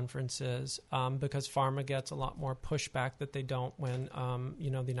HIV conferences, because pharma gets a lot more pushback that they don't when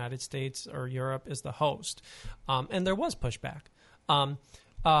the United States or Europe is the host, and there was pushback.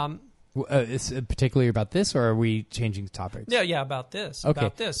 Is it particularly about this, or are we changing topics? Yeah, about this. Okay,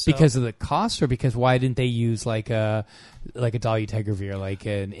 about this. Because of the cost, or because why didn't they use like a dolutegravir, like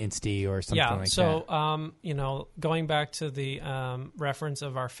an Insti or something like that? Yeah, so going back to the reference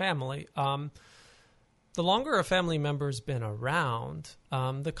of our family, the longer a family member's been around,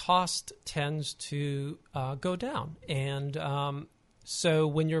 the cost tends to go down, and so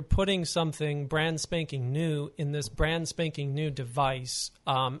when you're putting something brand spanking new in this brand spanking new device,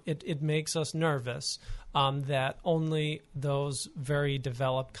 it makes us nervous that only those very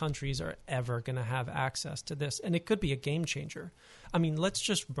developed countries are ever going to have access to this. And it could be a game changer. I mean, let's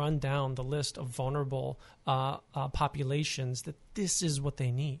just run down the list of vulnerable populations that this is what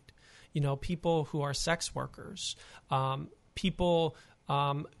they need. People who are sex workers, people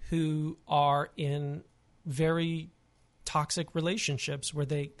who are in very toxic relationships where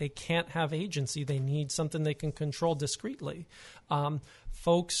they can't have agency. They need something they can control discreetly.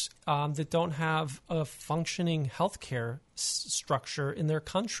 Folks that don't have a functioning healthcare structure in their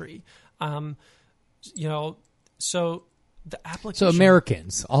country. So the application. So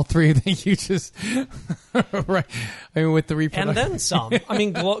Americans, all three of them, you just right. I mean, with the and then some. I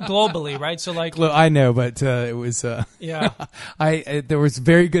mean, globally, right? So like, I know, but it was yeah. There was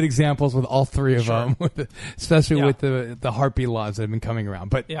very good examples with all three of them, especially with the heartbeat laws that have been coming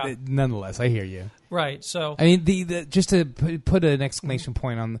around. But nonetheless, I hear you. Right. So I mean, the just to put an exclamation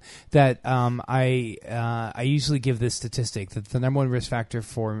point on that, I usually give this statistic that the number one risk factor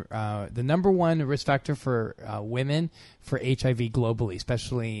for women for HIV globally,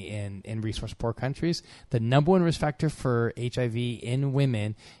 especially in resource poor countries, the number one risk factor for HIV in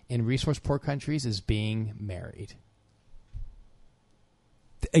women in resource poor countries is being married.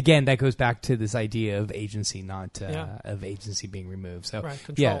 Again, that goes back to this idea of agency, not of agency being removed. So,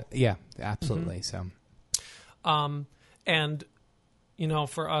 control. yeah, absolutely. Mm-hmm. So, and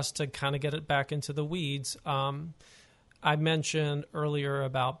for us to kind of get it back into the weeds, I mentioned earlier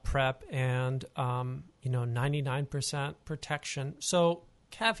about PrEP and 99% protection. So,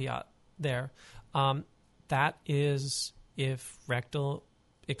 caveat there, that is if rectal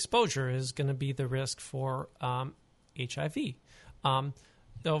exposure is going to be the risk for HIV.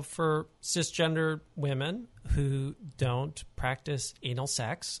 So for cisgender women who don't practice anal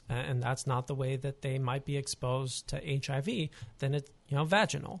sex, and that's not the way that they might be exposed to HIV, then it's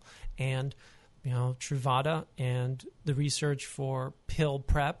vaginal. And Truvada and the research for pill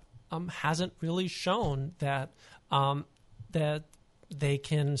PrEP hasn't really shown that that they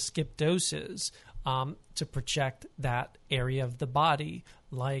can skip doses to protect that area of the body,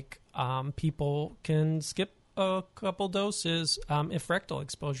 like people can skip a couple doses if rectal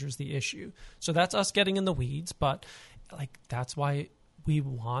exposure is the issue. So that's us getting in the weeds, but that's why we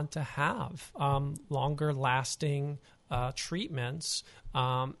want to have longer lasting treatments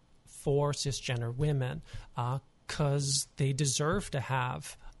for cisgender women because they deserve to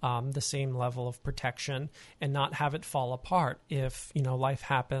have the same level of protection and not have it fall apart if, life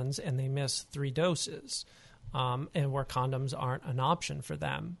happens and they miss 3 doses, and where condoms aren't an option for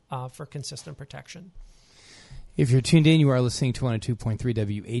them for consistent protection. If you're tuned in, you are listening to 102.3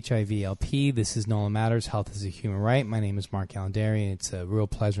 WHIVLP. This is NOLA Matters, Health is a Human Right. My name is Mark Galandari, and it's a real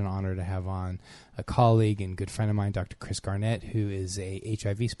pleasure and honor to have on a colleague and good friend of mine, Dr. Chris Garnett, who is a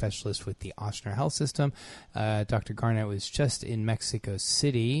HIV specialist with the Ochsner Health System. Dr. Garnett was just in Mexico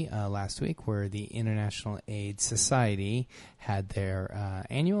City last week, where the International AIDS Society had their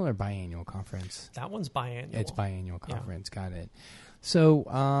annual or biannual conference. That one's biannual. It's biannual conference. Yeah. Got it.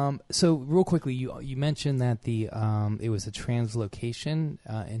 So, real quickly, you mentioned that it was a translocation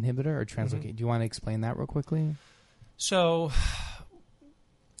inhibitor or translocate. Mm-hmm. Do you want to explain that real quickly? So,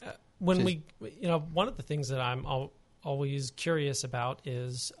 one of the things that I'm always curious about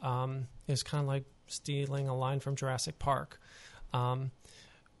is kind of like stealing a line from Jurassic Park.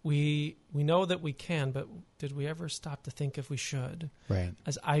 We know that we can, but did we ever stop to think if we should? Right.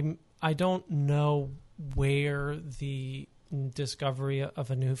 As I don't know where the discovery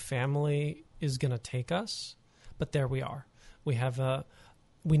of a new family is going to take us, but there we are. We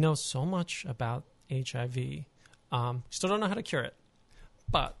know so much about HIV. Still don't know how to cure it,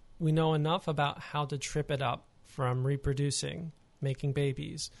 but we know enough about how to trip it up from reproducing, making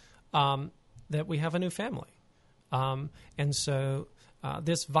babies, that we have a new family. And so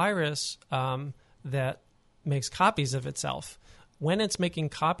this virus that makes copies of itself, when it's making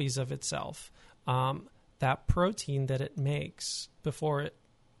copies of itself, that protein that it makes before it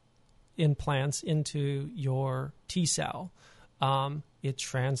implants into your T cell, it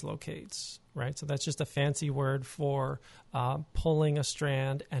translocates, right? So that's just a fancy word for pulling a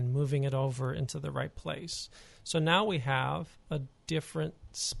strand and moving it over into the right place. So now we have a different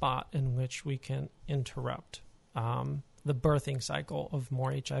spot in which we can interrupt the birthing cycle of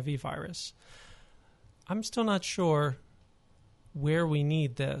more HIV virus. I'm still not sure where we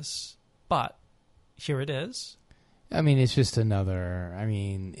need this, but here it is. I mean, it's just another. I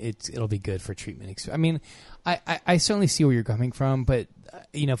mean, it'll be good for treatment. I mean, I certainly see where you're coming from, but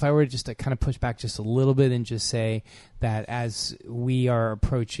if I were just to kind of push back just a little bit and just say that as we are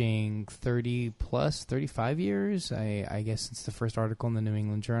approaching 35 years, I guess since the first article in the New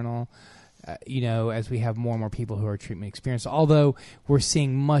England Journal. As we have more and more people who are treatment experienced, although we're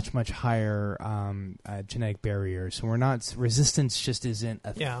seeing much, much higher genetic barriers. So resistance just isn't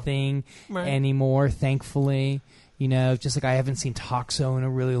a thing anymore, thankfully. Just like I haven't seen Toxo in a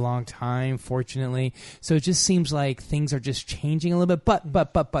really long time, fortunately. So it just seems like things are just changing a little bit. But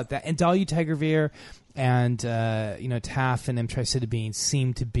that and dolutegravir and TAF and emtricitabine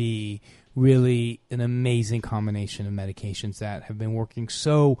seem to be really an amazing combination of medications that have been working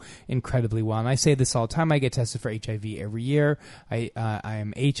so incredibly well. And I say this all the time. I get tested for HIV every year. I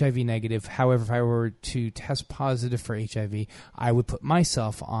am HIV negative. However, if I were to test positive for HIV, I would put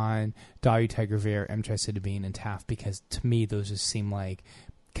myself on dolutegravir, emtricitabine, and TAF because to me those just seem like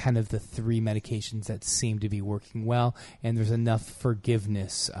kind of the 3 medications that seem to be working well, and there's enough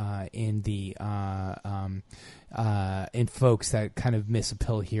forgiveness in the in folks that kind of miss a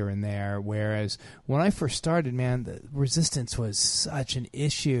pill here and there. Whereas when I first started, man, the resistance was such an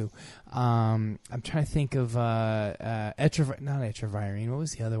issue. I'm trying to think of not etravirine. What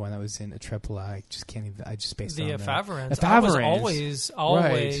was the other one that was in Atripla? I just can't even. I just spaced on that. Efavirenz. I was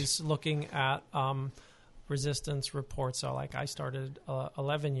always looking at resistance reports. So like I started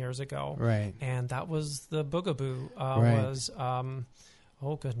 11 years ago, right? And that was the boogaboo. Was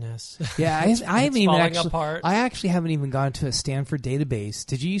oh goodness, yeah. I haven't even actually. Apart. I actually haven't even gone to a Stanford database.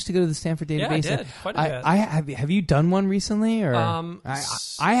 Did you used to go to the Stanford database? Yeah, I did quite a bit. Have you done one recently? Or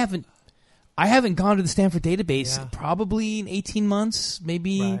I haven't. I haven't gone to the Stanford database probably in 18 months,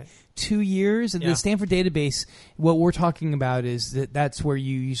 maybe 2 years. And the Stanford database, what we're talking about is that's where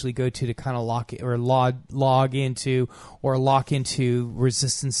you usually go to kind of lock or log into or lock into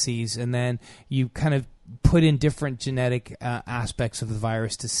resistances, and then you kind of put in different genetic aspects of the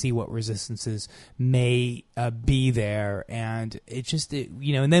virus to see what resistances may be there, and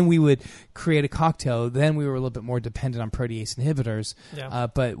and then we would create a cocktail. Then we were a little bit more dependent on protease inhibitors,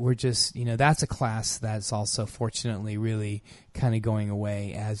 but we're just that's a class that's also fortunately really kind of going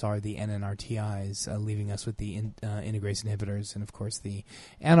away, as are the NNRTIs, leaving us with the integrase inhibitors and of course the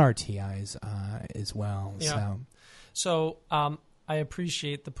NRTIs as well. Yeah. So I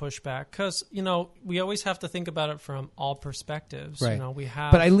appreciate the pushback because, we always have to think about it from all perspectives. Right.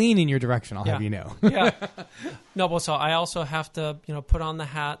 But I lean in your direction, I'll have you know. No, but so I also have to, put on the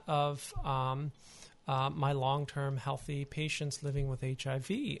hat of my long-term healthy patients living with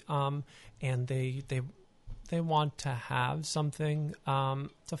HIV, and they want to have something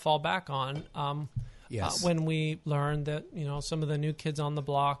to fall back on. Yes. When we learn that some of the new kids on the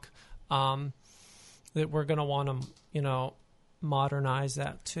block, that we're going to want to modernize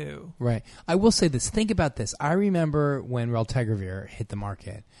that too. Right. I will say this. Think about this. I remember when Raltegravir hit the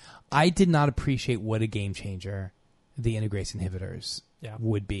market. I did not appreciate what a game changer the integrase inhibitors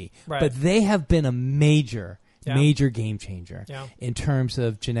would be. Right. But they have been a major game changer Yeah. in terms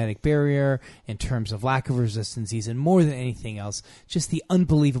of genetic barrier, in terms of lack of resistances, and more than anything else, just the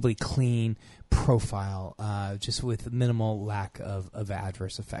unbelievably clean profile, just with minimal lack of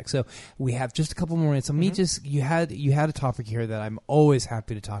adverse effects. So we have just a couple more minutes. Let me just you had a topic here that I'm always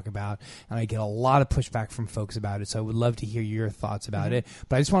happy to talk about, and I get a lot of pushback from folks about it. So I would love to hear your thoughts about it.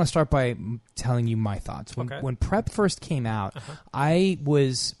 But I just want to start by telling you my thoughts. When PrEP first came out, I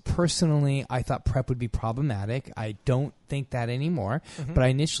thought PrEP would be problematic. I don't think that anymore, but I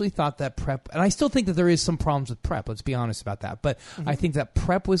initially thought that PrEP, and I still think that there is some problems with PrEP, let's be honest about that, but I think that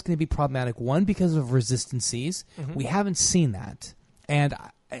PrEP was going to be problematic, one, because of resistances. We haven't seen that, and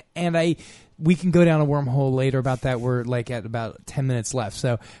we can go down a wormhole later about that. We're like at about 10 minutes left,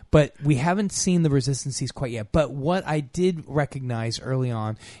 but we haven't seen the resistances quite yet. But what I did recognize early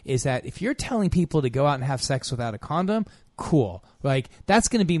on is that if you're telling people to go out and have sex without a condom, cool. Like, that's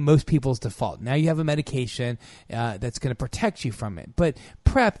going to be most people's default. Now you have a medication that's going to protect you from it. But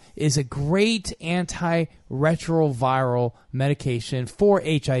PrEP is a great antiretroviral medication for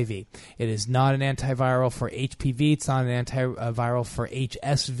HIV. It is not an antiviral for HPV. It's not an antiviral for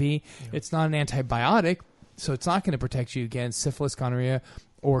HSV. It's not an antibiotic, so it's not going to protect you against syphilis, gonorrhea,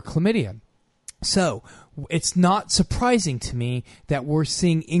 or chlamydia. So it's not surprising to me that we're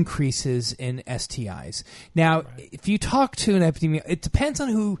seeing increases in STIs. Now, if you talk to an epidemiologist, it depends on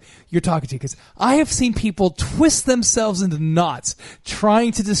who you're talking to, because I have seen people twist themselves into knots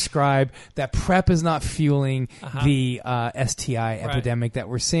trying to describe that PrEP is not fueling the STI epidemic that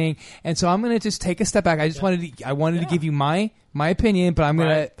we're seeing. And so I'm going to just take a step back. I just wanted to give you my opinion,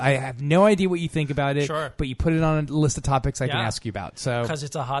 but I have no idea what you think about it. Sure. But you put it on a list of topics I can ask you about. So because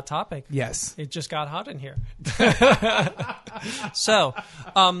it's a hot topic. Yes. It just got hot in here. So,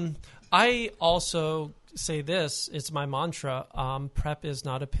 I also say this, it's my mantra, PrEP is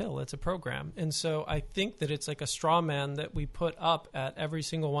not a pill, it's a program. And so I think that it's like a straw man that we put up at every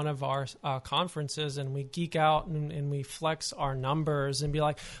single one of our conferences, and we geek out and we flex our numbers and be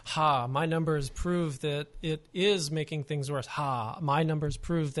like, my numbers prove that it is making things worse. My numbers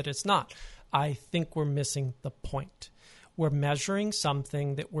prove that it's not. I think we're missing the point. We're measuring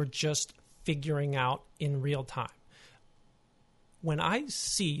something that we're just figuring out in real time. When I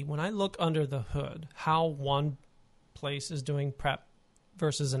look under the hood how one place is doing PrEP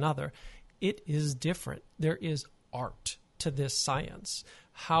versus another, it is different. There is art to this science.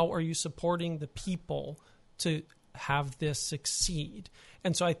 How are you supporting the people to have this succeed?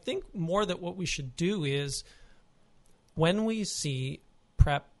 And so I think more that what we should do is, when we see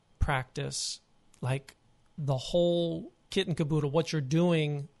PrEP practice, like the whole kit and caboodle, what you're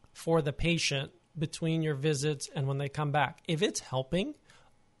doing for the patient between your visits and when they come back, if it's helping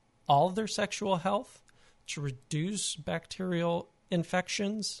all of their sexual health to reduce bacterial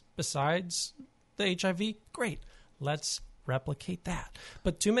infections besides the HIV, great. Let's replicate that.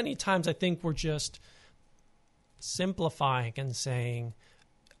 But too many times I think we're just simplifying and saying,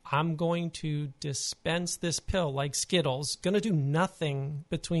 I'm going to dispense this pill like Skittles, going to do nothing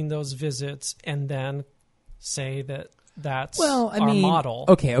between those visits, and then say that that's our model.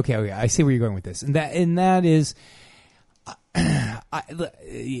 Okay. I see where you're going with this, and that is,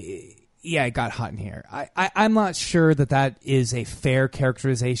 it got hot in here. I'm not sure that is a fair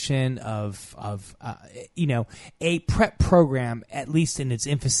characterization of a PrEP program, at least in its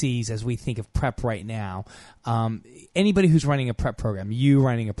infancies as we think of PrEP right now. Anybody who's running a PrEP program, you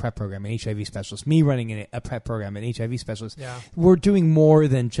running a PrEP program, an HIV specialist, me running a PrEP program, an HIV specialist, we're doing more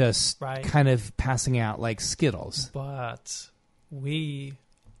than just kind of passing out like Skittles. But we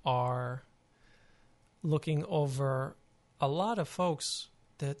are looking over a lot of folks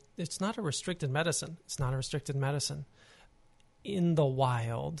that it's not a restricted medicine. It's not a restricted medicine. In the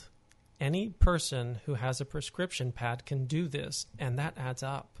wild, any person who has a prescription pad can do this, and that adds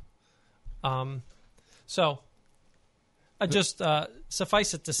up. So I just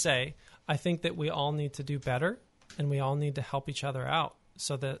suffice it to say, I think that we all need to do better, and we all need to help each other out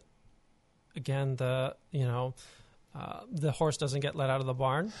so that, again, the horse doesn't get let out of the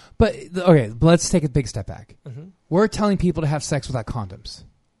barn. But let's take a big step back. Mm-hmm. We're telling people to have sex without condoms.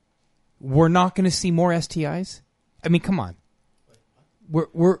 We're not going to see more STIs? I mean, come on.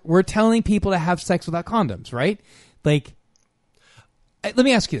 we're telling people to have sex without condoms, right? Like, let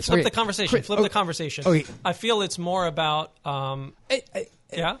me ask you this. Flip the conversation. Flip the conversation. Okay. I feel it's more about.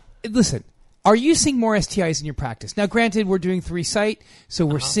 Yeah. Listen, are you seeing more STIs in your practice? Now, granted, we're doing 3-site, so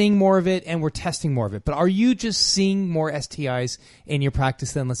we're seeing more of it and we're testing more of it. But are you just seeing more STIs in your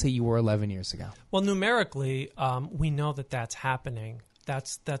practice than, let's say, you were 11 years ago? Well, numerically, we know that that's happening.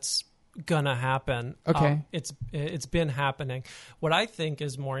 That's gonna happen. Okay. It's been happening. What I think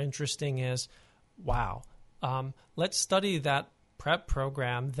is more interesting is, wow, let's study that prep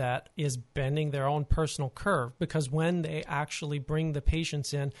program that is bending their own personal curve, because when they actually bring the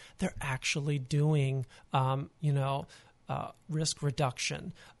patients in, they're actually doing, risk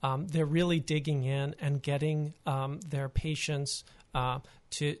reduction. They're really digging in and getting their patients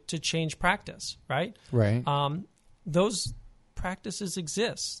to change practice, right? Right. Those practices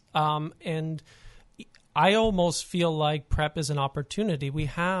exist. And I almost feel like prep is an opportunity. We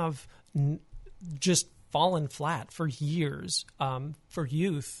have just fallen flat for years for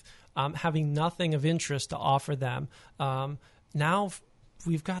youth, having nothing of interest to offer them. Now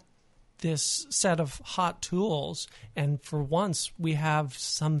we've got this set of hot tools, and for once we have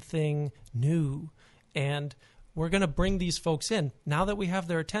something new, and we're going to bring these folks in. Now that we have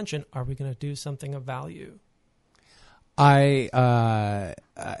their attention, are we going to do something of value? I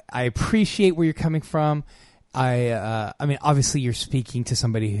appreciate where you're coming from. I mean, obviously you're speaking to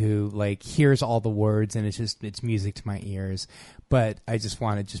somebody who like hears all the words and it's music to my ears, but I just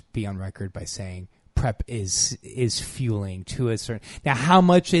want to just be on record by saying prep is fueling to a certain. Now, how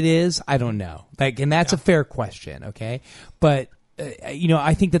much it is, I don't know. Like, and that's a fair question. Okay. But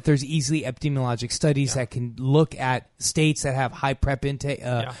I think that there's easily epidemiologic studies that can look at states that have high prep intake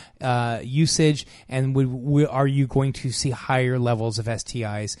usage, and are you going to see higher levels of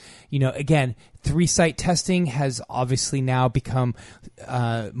STIs? Again, 3-site testing has obviously now become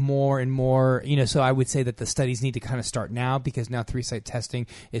more and more. So I would say that the studies need to kind of start now, because now 3-site testing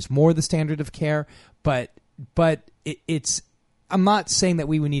is more the standard of care. But it's. I'm not saying that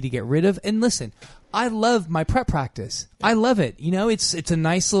we would need to get rid of. And listen, I love my prep practice. I love it. It's a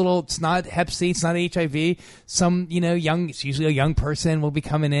nice little. It's not Hep C. It's not HIV. Some young. It's usually a young person will be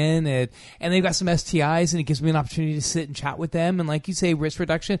coming in, and they've got some STIs, and it gives me an opportunity to sit and chat with them. And like you say, risk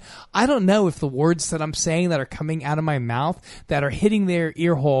reduction. I don't know if the words that I'm saying that are coming out of my mouth that are hitting their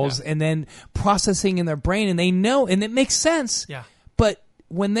ear holes and then processing in their brain, and they know, and it makes sense. Yeah. But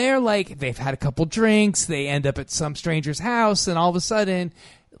when they're like, they've had a couple drinks, they end up at some stranger's house, and all of a sudden,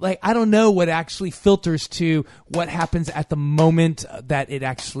 like, I don't know what actually filters to what happens at the moment that it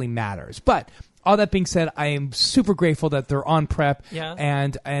actually matters. But all that being said, I am super grateful that they're on prep,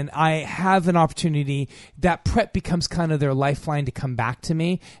 and I have an opportunity that prep becomes kind of their lifeline to come back to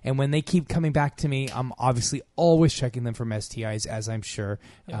me. And when they keep coming back to me, I'm obviously always checking them from STIs, as I'm sure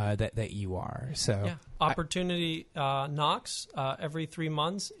that you are. So opportunity knocks every 3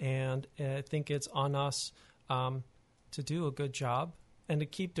 months, and I think it's on us to do a good job and to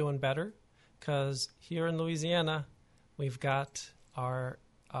keep doing better, because here in Louisiana, we've got our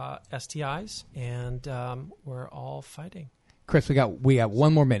STIs, and we're all fighting. Chris, we got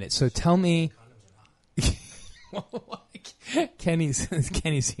 1 more minute. So tell me,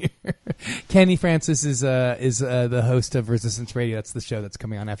 Kenny's here. Kenny Francis is the host of Resistance Radio. That's the show that's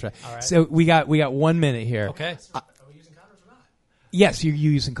coming on after. All right. So we got 1 minute here. Okay. Are we using condoms or not? Yes, you're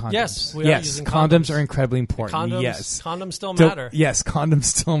using condoms. Yes, we are using condoms. Condoms are incredibly important. Condoms, yes, condoms still matter. Yes, condoms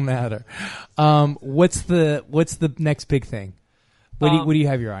still matter. What's the next big thing? What do you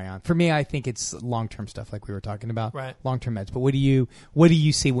have your eye on? For me, I think it's long-term stuff like we were talking about. Right. Long-term meds. But what do you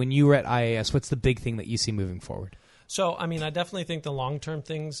see when you were at IAS? What's the big thing that you see moving forward? So, I mean, I definitely think the long-term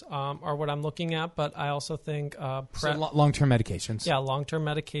things are what I'm looking at, but I also think long-term medications. Yeah, long-term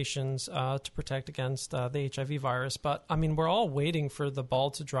medications to protect against the HIV virus. But, I mean, we're all waiting for the ball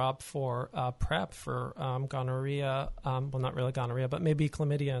to drop for PrEP for gonorrhea. Well, not really gonorrhea, but maybe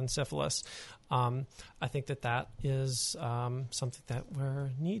chlamydia and syphilis. I think that is something that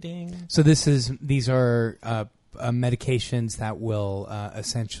we're needing. So these are medications that will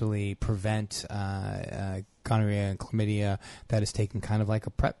essentially prevent gonorrhea and chlamydia that is taken kind of like a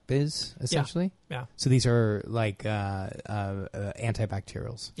PrEP is, essentially? Yeah. So these are like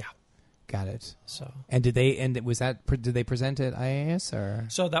antibacterials? Yeah. Got it. So, did they present at IAS or?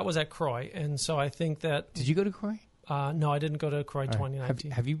 So that was at CROI, and so I think that. Did you go to CROI? No, I didn't go to CROI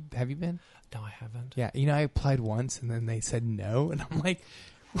 2019. Have you been? No, I haven't. Yeah, I applied once and then they said no, and I'm like,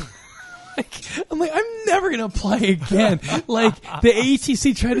 I'm like, I'm never going to apply again. Like, the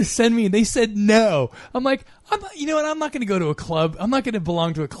ATC tried to send me, and they said no. I'm like, you know what? I'm not going to go to a club. I'm not going to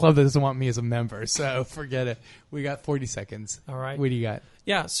belong to a club that doesn't want me as a member. So forget it. We got 40 seconds. All right. What do you got?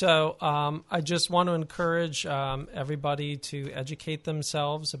 Yeah, so I just want to encourage everybody to educate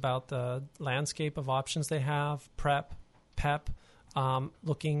themselves about the landscape of options they have, PrEP, PEP,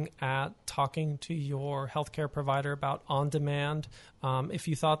 looking at talking to your healthcare provider about on-demand. If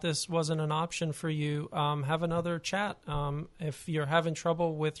you thought this wasn't an option for you, have another chat. If you're having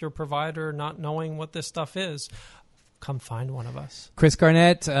trouble with your provider not knowing what this stuff is, come find one of us. Chris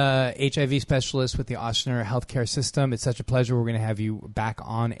Garnett, HIV specialist with the Ochsner Healthcare System. It's such a pleasure. We're going to have you back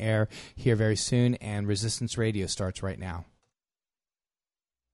on air here very soon, and Resistance Radio starts right now.